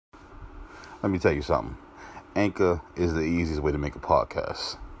Let me tell you something. Anchor is the easiest way to make a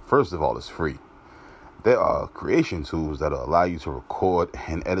podcast. First of all, it's free. There are creation tools that will allow you to record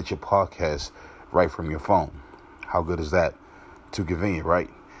and edit your podcast right from your phone. How good is that? Too convenient, right?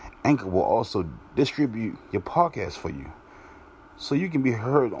 Anchor will also distribute your podcast for you, so you can be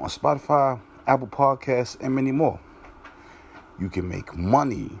heard on Spotify, Apple Podcasts, and many more. You can make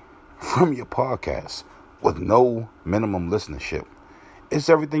money from your podcast with no minimum listenership. It's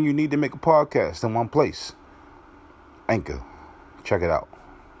everything you need to make a podcast in one place. Anchor. Check it out.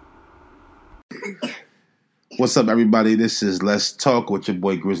 What's up, everybody? This is Let's Talk with your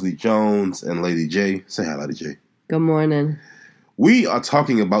boy Grizzly Jones and Lady J. Say hi, Lady J. Good morning. We are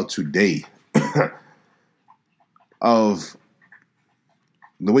talking about today of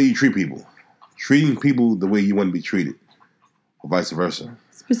the way you treat people. Treating people the way you want to be treated, or vice versa.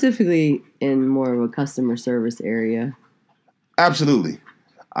 Specifically in more of a customer service area. Absolutely.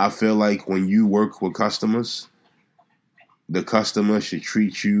 I feel like when you work with customers, the customer should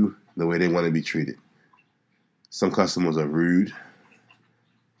treat you the way they want to be treated. Some customers are rude.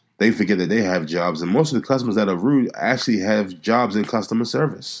 They forget that they have jobs, and most of the customers that are rude actually have jobs in customer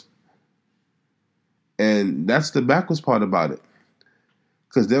service. And that's the backwards part about it.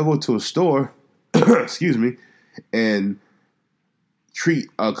 Because they'll go to a store, excuse me, and treat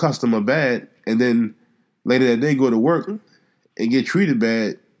a customer bad, and then later that day go to work and get treated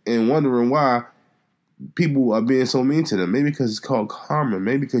bad and wondering why people are being so mean to them. Maybe because it's called karma.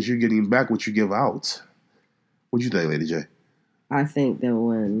 Maybe because you're getting back what you give out. What do you think, Lady J? I think that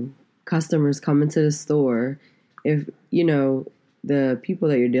when customers come into the store, if, the people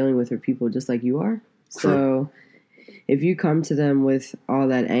that you're dealing with are people just like you are. True. So if you come to them with all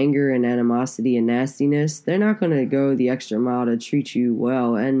that anger and animosity and nastiness, they're not going to go the extra mile to treat you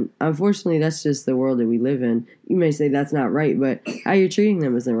well. And unfortunately, that's just the world that we live in. You may say that's not right, but how you're treating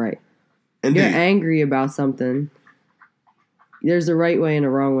them isn't right. Indeed. You're angry about something. There's a right way and a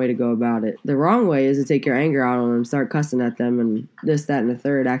wrong way to go about it. The wrong way is to take your anger out on them, start cussing at them, and this, that, and the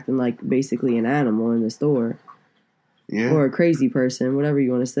third, acting like basically an animal in the store. Yeah. Or a crazy person, whatever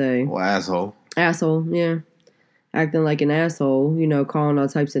you want to say. Or asshole. Asshole, yeah. Acting like an asshole, calling all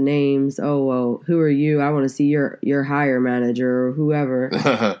types of names. Oh, well, who are you? I want to see your hire manager or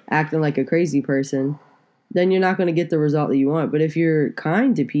whoever. Acting like a crazy person. Then you're not going to get the result that you want. But if you're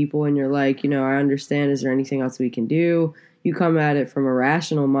kind to people and you're like, I understand, is there anything else we can do? You come at it from a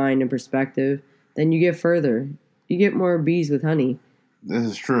rational mind and perspective, then you get further. You get more bees with honey. This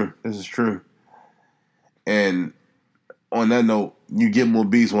is true. And on that note, you get more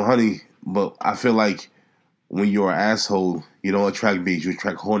bees with honey, but I feel like when you're an asshole, you don't attract bees, you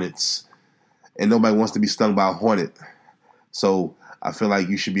attract hornets. And nobody wants to be stung by a hornet. So I feel like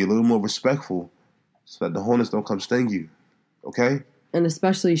you should be a little more respectful so that the hornets don't come sting you. Okay? And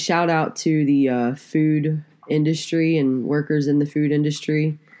especially shout out to the food industry and workers in the food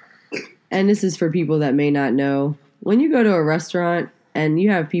industry. And this is for people that may not know. When you go to a restaurant and you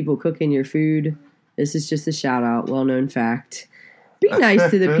have people cooking your food, this is just a shout out, well-known fact. Be nice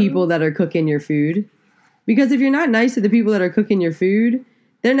to the people that are cooking your food. Because if you're not nice to the people that are cooking your food,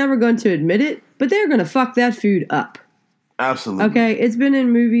 they're never going to admit it, but they're going to fuck that food up. Absolutely. Okay, it's been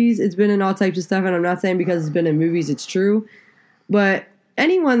in movies, it's been in all types of stuff, and I'm not saying because it's been in movies it's true, but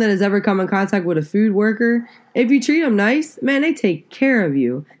anyone that has ever come in contact with a food worker, if you treat them nice, man, they take care of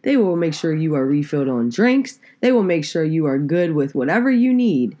you. They will make sure you are refilled on drinks. They will make sure you are good with whatever you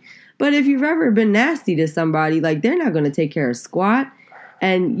need. But if you've ever been nasty to somebody, they're not going to take care of squat.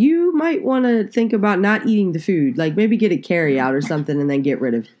 And you might want to think about not eating the food. Maybe get a carry out or something and then get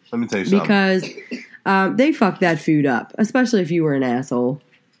rid of it. Let me tell you something. Because they fuck that food up, especially if you were an asshole.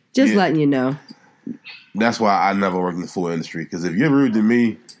 Just letting you know. That's why I never work in the food industry. Because if you're rude to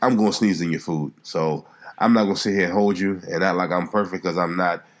me, I'm going to sneeze in your food. So I'm not going to sit here and hold you and act like I'm perfect because I'm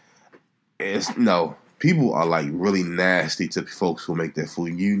not. People are really nasty to folks who make their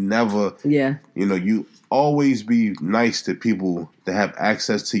food. You never, you always be nice to people that have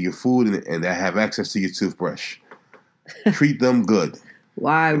access to your food and that have access to your toothbrush. Treat them good.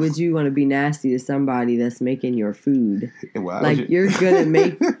 Why would you want to be nasty to somebody that's making your food? You're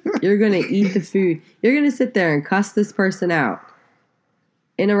gonna eat the food. You're gonna sit there and cuss this person out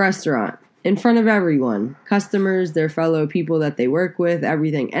in a restaurant in front of everyone, customers, their fellow people that they work with,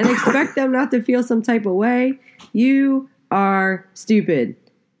 everything, and expect them not to feel some type of way. You are stupid.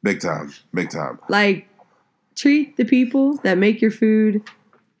 Big time. Treat the people that make your food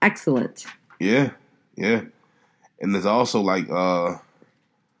excellent. Yeah. And there's also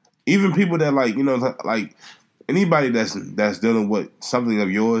even people that anybody that's dealing with something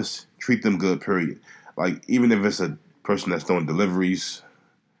of yours, treat them good, period. Even if it's a person that's doing deliveries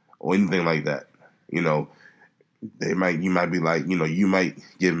or anything like that. You know, you might be like, you might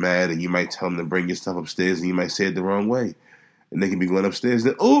get mad and you might tell them to bring your stuff upstairs and you might say it the wrong way. And they can be going upstairs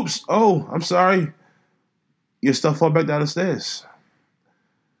and, oops, oh, I'm sorry. Your stuff fall back down the stairs.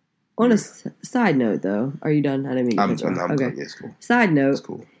 On a side note, though, are you done? I didn't mean to cut you off. Okay. Done. Yeah, it's cool. Side note. It's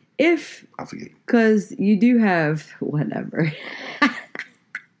cool. If I forget. Because you do have whatever.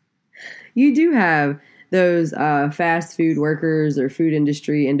 You do have those fast food workers or food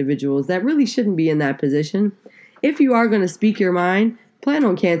industry individuals that really shouldn't be in that position. If you are going to speak your mind, plan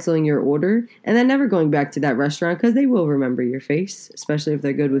on canceling your order and then never going back to that restaurant because they will remember your face, especially if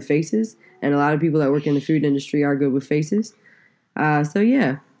they're good with faces. And a lot of people that work in the food industry are good with faces. So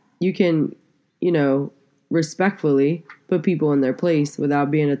yeah, you can, respectfully put people in their place without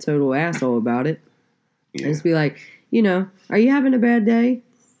being a total asshole about it. Yeah. And just be like, are you having a bad day?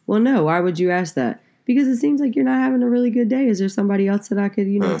 Well, no. Why would you ask that? Because it seems like you're not having a really good day. Is there somebody else that I could,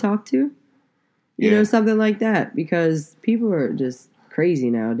 talk to? Something like that. Because people are just crazy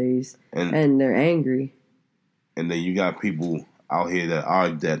nowadays. And they're angry. And then you got people out here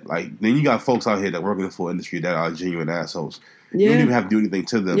then you got folks out here that work in the food industry that are genuine assholes. Yeah. You don't even have to do anything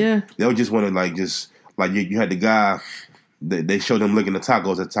to them. Yeah. They'll just want to you had the guy that they showed him licking the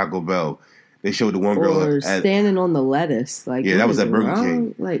tacos at Taco Bell. They showed the one girl or standing on the lettuce. That was at Burger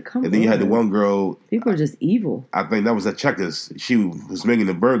King. Like, come on. And then you had the one girl. People are just evil. I think that was at Checkers. She was making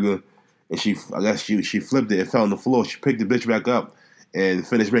the burger, and she flipped it. It fell on the floor. She picked the bitch back up and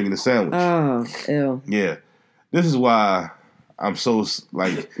finished making the sandwich. Oh, ew. Yeah, this is why I'm so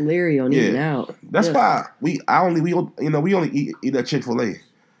leery on eating out. That's why we only eat at Chick-fil-A.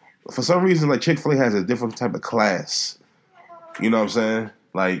 For some reason, Chick-fil-A has a different type of class. You know what I'm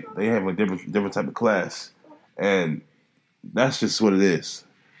saying? They have a different type of class, and that's just what it is.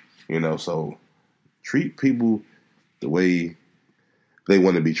 So treat people the way they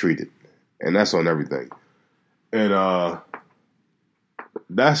want to be treated, and that's on everything. And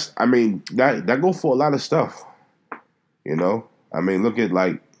that go for a lot of stuff. Look at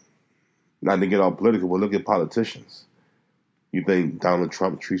not to get all political, but look at politicians. You think Donald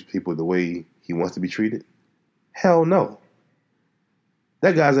Trump treats people the way he wants to be treated? Hell no.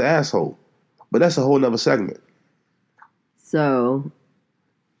 That guy's an asshole. But that's a whole nother segment. So,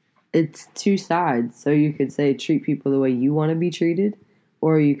 it's two sides. So you could say treat people the way you want to be treated,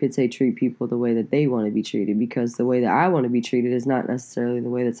 or you could say treat people the way that they want to be treated, because the way that I want to be treated is not necessarily the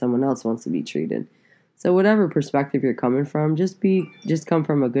way that someone else wants to be treated. So whatever perspective you're coming from, just come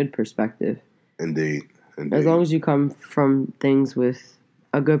from a good perspective. Indeed. As long as you come from things with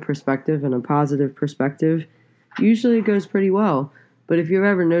a good perspective and a positive perspective, usually it goes pretty well. But if you've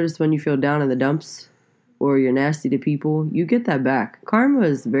ever noticed when you feel down in the dumps or you're nasty to people, you get that back. Karma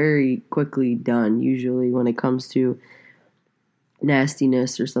is very quickly done, usually, when it comes to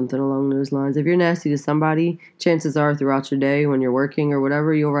nastiness or something along those lines. If you're nasty to somebody, chances are throughout your day when you're working or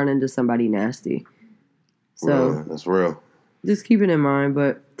whatever, you'll run into somebody nasty. So that's real. Just keep it in mind.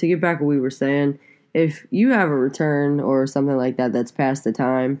 But to get back to what we were saying, if you have a return or something like that that's past the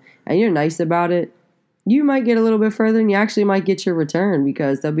time and you're nice about it, you might get a little bit further and you actually might get your return,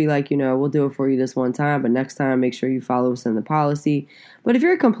 because they'll be like, we'll do it for you this one time, but next time make sure you follow us in the policy. But if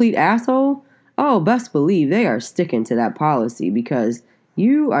you're a complete asshole, best believe they are sticking to that policy, because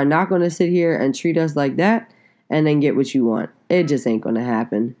you are not going to sit here and treat us like that and then get what you want. It just ain't going to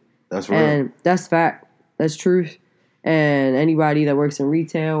happen. That's real. And that's fact. That's truth. And anybody that works in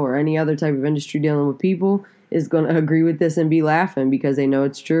retail or any other type of industry dealing with people is going to agree with this and be laughing because they know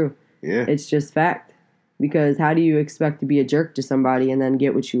it's true. Yeah. It's just fact. Because how do you expect to be a jerk to somebody and then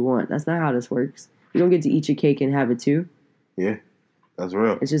get what you want? That's not how this works. You don't get to eat your cake and have it too. Yeah, that's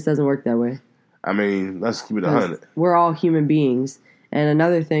real. It just doesn't work that way. Let's keep it 100. We're all human beings. And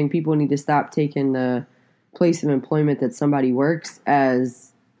another thing, people need to stop taking the place of employment that somebody works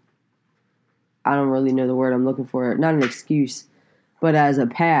as, I don't really know the word I'm looking for, not an excuse, but as a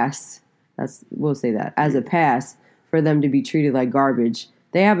pass. We'll say that. As a pass for them to be treated like garbage.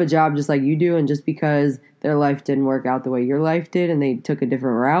 They have a job just like you do, and just because their life didn't work out the way your life did and they took a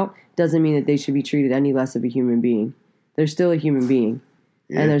different route doesn't mean that they should be treated any less of a human being. They're still a human being.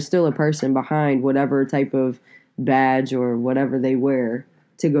 Yeah. And there's still a person behind whatever type of badge or whatever they wear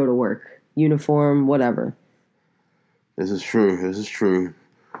to go to work. Uniform, whatever. This is true.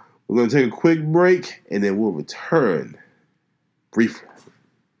 We're going to take a quick break, and then we'll return briefly.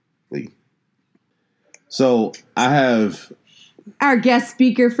 So, I have our guest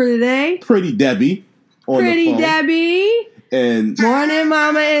speaker for today, Pretty Debbie, on the phone. Debbie. And morning,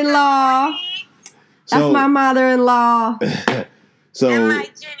 mama-in-law. That's my mother-in-law. And my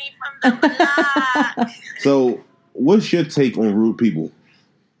Jenny from the block. So, what's your take on rude people?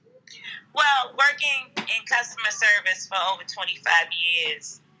 working in customer service for over 25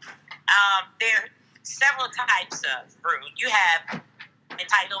 years, there are several types of rude. You have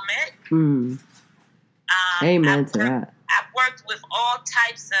entitlement. Amen to that. I've worked with all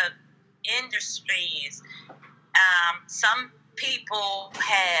types of industries. Some people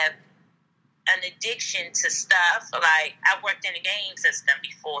have an addiction to stuff. Like, I worked in a game system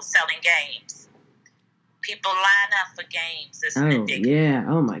before, selling games. People line up for games. It's an addiction. Yeah.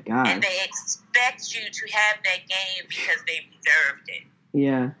 Oh, my God. And they expect you to have that game because they reserved it.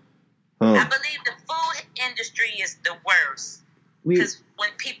 Yeah. I believe the food industry is the worst. Because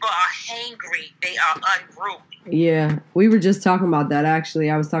when people are hangry, they are unruly. Yeah. We were just talking about that, actually.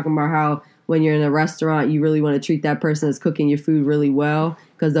 I was talking about how when you're in a restaurant, you really want to treat that person that's cooking your food really well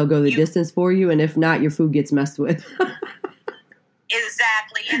because they'll go the distance for you. And if not, your food gets messed with.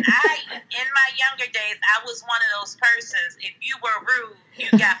 Exactly. And in my younger days, I was one of those persons. If you were rude, you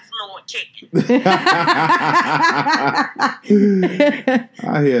got floored chicken.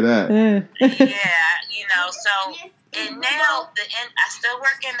 I hear that. Yeah, so, and now, I still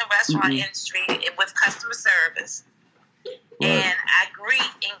work in the restaurant industry with customer service. Right. And I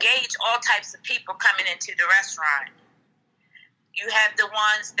engage all types of people coming into the restaurant. You have the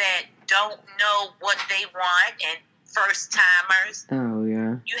ones that don't know what they want and first timers. Oh,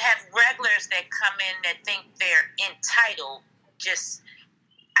 yeah. You have regulars that come in that think they're entitled. Just,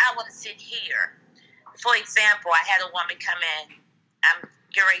 I want to sit here. For example, I had a woman come in. I'm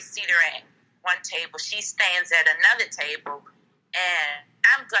getting ready to seat her at one table. She stands at another table, and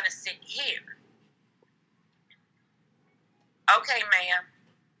I'm going to sit here. Okay, ma'am.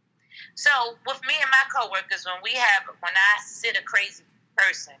 So with me and my coworkers, when I sit a crazy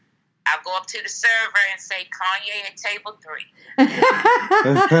person, I'll go up to the server and say, Kanye at table 3.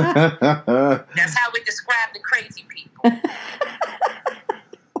 That's how we describe the crazy people.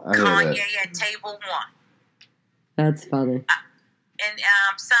 Kanye at table 1. That's funny. And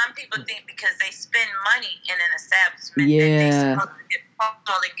some people think because they spend money in an establishment that Yeah. they're supposed to get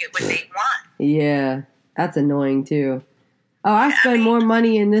pulled and get what they want. Yeah. That's annoying, too. Oh, I spend more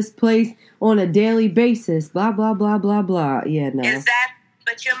money in this place on a daily basis. Blah, blah, blah, blah, blah. Yeah, no. Exactly.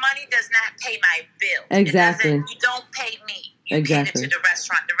 But your money does not pay my bill. Exactly. You don't pay me. You Exactly. pay it to the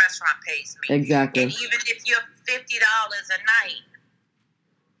restaurant. The restaurant pays me. Exactly. And even if you're $50 a night,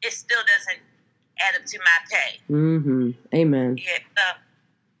 it still doesn't add up to my pay. Mm-hmm. Amen. Yeah. So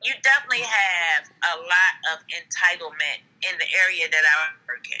you definitely have a lot of entitlement in the area that I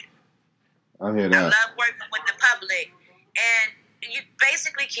work in. I hear I that. love working with the public. And you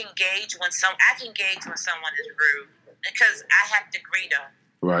basically can gauge when I can gauge when someone is rude because I have to greet them.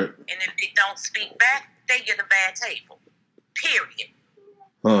 Right. And if they don't speak back, they get a bad table. Period.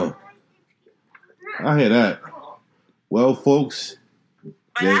 Huh. I hear that. Well, folks.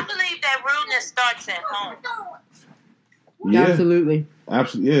 But I believe that rudeness starts at home. Yeah. Absolutely.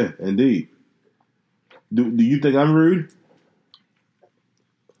 Absolutely. Yeah, indeed. Do you think I'm rude?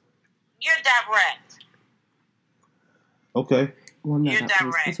 You're direct. Okay. One You're minute, please.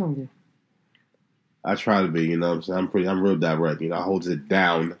 direct. What's wrong with you? I try to be, you know what I'm saying? I'm real direct, I hold it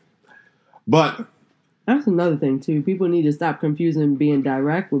down. But That's another thing, too. People need to stop confusing being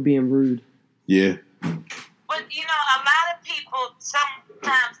direct with being rude. yeah. But, a lot of people,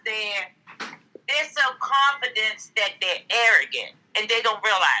 sometimes they're so confident that they're arrogant and they don't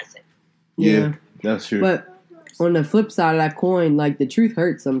realize it. Yeah. That's true. But on the flip side of that coin, like, the truth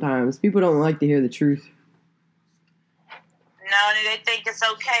hurts sometimes. People don't like to hear the truth. No, they think it's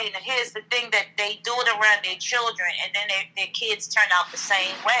okay. And here's the thing that they do it around their children, and then their kids turn out the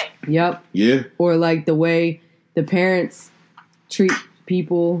same way. Yep. Yeah. Or, like, the way the parents treat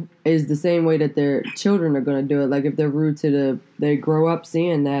people is the same way that their children are going to do it. Like, if they're rude they grow up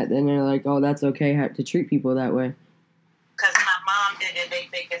seeing that, then they're like, oh, that's okay to treat people that way. Because my mom did it, they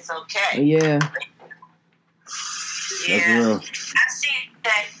think it's okay. Yeah. That's real. I see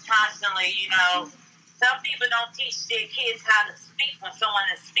that constantly, Some people don't teach their kids how to speak when someone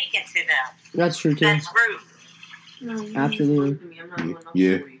is speaking to them. That's true, too. That's rude. Absolutely.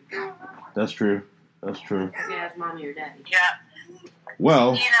 Yeah. That's true. That's true. Okay, ask mommy or daddy. Yeah.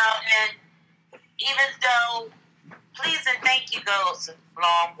 Well, And even though please and thank you goes a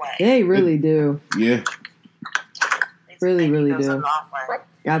long way. They really do. yeah. Really, really Goes a do. long way.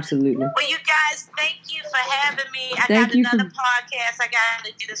 Absolutely. Well, you guys, thank you for having me. I Thank got you for- another podcast I got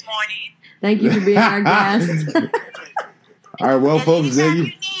to do this morning. Thank you for being our guest. All right, well, And folks, there anytime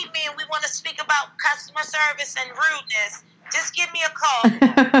you. you need me and we want to speak about customer service and rudeness, just give me a call. Or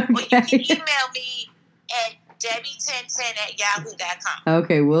you can Okay. email me at debbie1010@yahoo.com.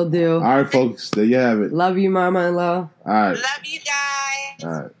 Okay, we'll do. All right, folks, there you have it. Love you, mama-in-law. All right. Love you guys. All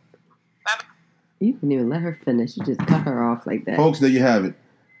right. Bye-bye. You didn't even let her finish. You just cut her off like that. Folks, there you have it.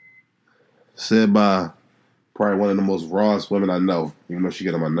 Said by probably one of the most rawest women I know, even though she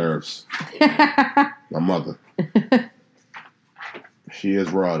get on my nerves. My mother. She is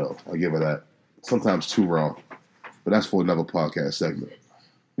raw, though. I'll give her that. Sometimes too raw. But that's for another podcast segment.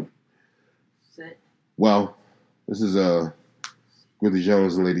 Well, this is Willie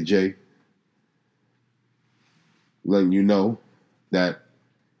Jones and Lady J letting you know that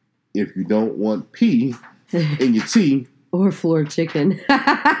if you don't want pee in your tea or floor chicken,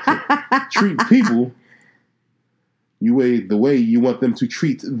 treat people the way you want them to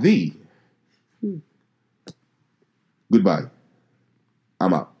treat thee. Goodbye.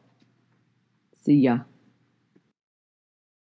 I'm out. See ya.